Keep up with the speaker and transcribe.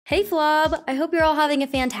Hey Flob! I hope you're all having a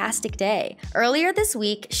fantastic day. Earlier this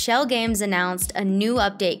week, Schell Games announced a new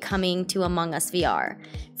update coming to Among Us VR.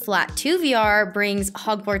 Flat 2 VR brings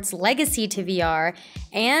Hogwarts Legacy to VR,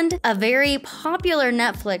 and a very popular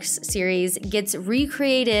Netflix series gets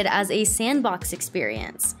recreated as a sandbox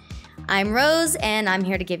experience. I'm Rose, and I'm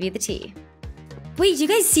here to give you the tea. Wait, you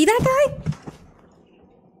guys see that guy?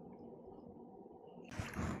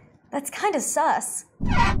 That's kind of sus.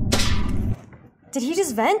 Did he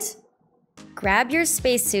just vent? Grab your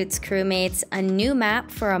spacesuits, crewmates. A new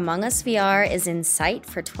map for Among Us VR is in sight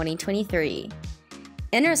for 2023.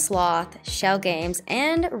 Inner Sloth, Schell Games,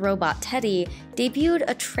 and Robot Teddy debuted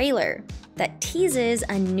a trailer that teases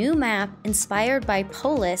a new map inspired by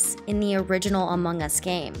Polis in the original Among Us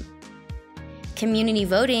game. Community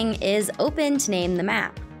voting is open to name the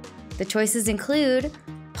map. The choices include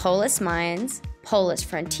Polis Mines, Polis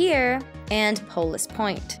Frontier, and Polis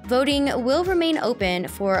Point. Voting will remain open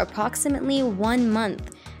for approximately 1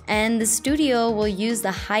 month, and the studio will use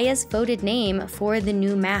the highest voted name for the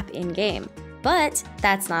new map in-game. But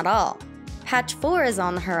that's not all. Patch 4 is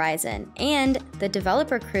on the horizon, and the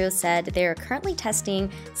developer crew said they are currently testing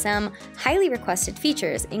some highly requested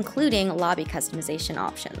features, including lobby customization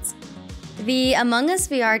options. The Among Us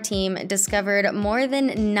VR team discovered more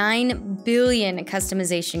than 9 billion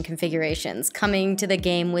customization configurations coming to the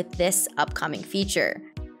game with this upcoming feature.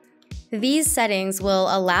 These settings will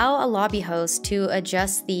allow a lobby host to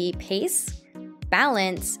adjust the pace,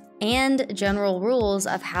 balance, and general rules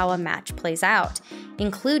of how a match plays out,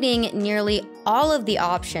 including nearly all of the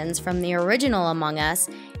options from the original Among Us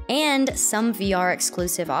and some VR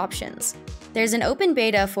exclusive options. There's an open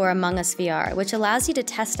beta for Among Us VR, which allows you to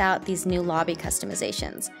test out these new lobby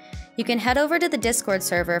customizations. You can head over to the Discord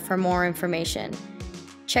server for more information.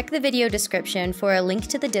 Check the video description for a link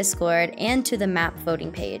to the Discord and to the map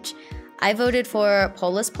voting page. I voted for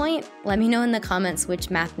Polis Point. Let me know in the comments which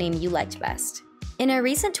map name you liked best. In a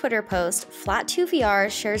recent Twitter post, Flat 2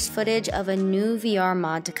 VR shares footage of a new VR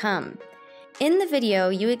mod to come. In the video,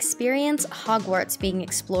 you experience Hogwarts being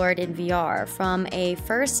explored in VR from a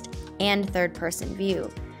first and third-person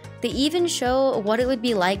view. They even show what it would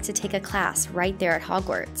be like to take a class right there at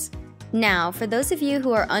Hogwarts. Now, for those of you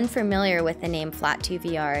who are unfamiliar with the name Flat 2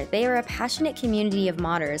 VR, they are a passionate community of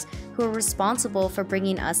modders who are responsible for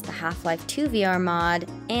bringing us the Half-Life 2 VR mod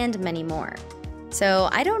and many more. So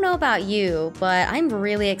I don't know about you, but I'm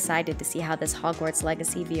really excited to see how this Hogwarts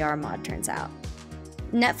Legacy VR mod turns out.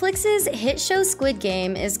 Netflix's hit show Squid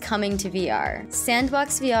Game is coming to VR.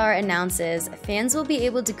 Sandbox VR announces fans will be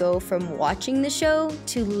able to go from watching the show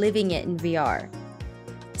to living it in VR.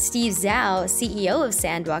 Steve Zhao, CEO of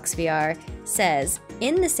Sandbox VR, says,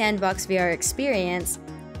 in the Sandbox VR experience,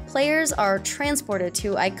 players are transported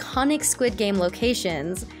to iconic Squid Game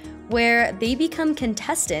locations where they become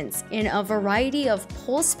contestants in a variety of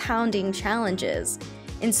pulse-pounding challenges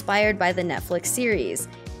inspired by the Netflix series,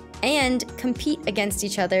 and compete against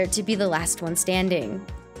each other to be the last one standing.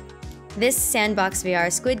 This Sandbox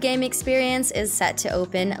VR Squid Game experience is set to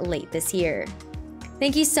open late this year.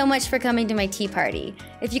 Thank you so much for coming to my tea party.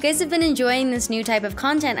 If you guys have been enjoying this new type of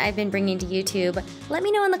content I've been bringing to YouTube, let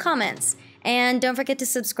me know in the comments. And don't forget to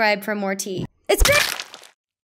subscribe for more tea. It's great!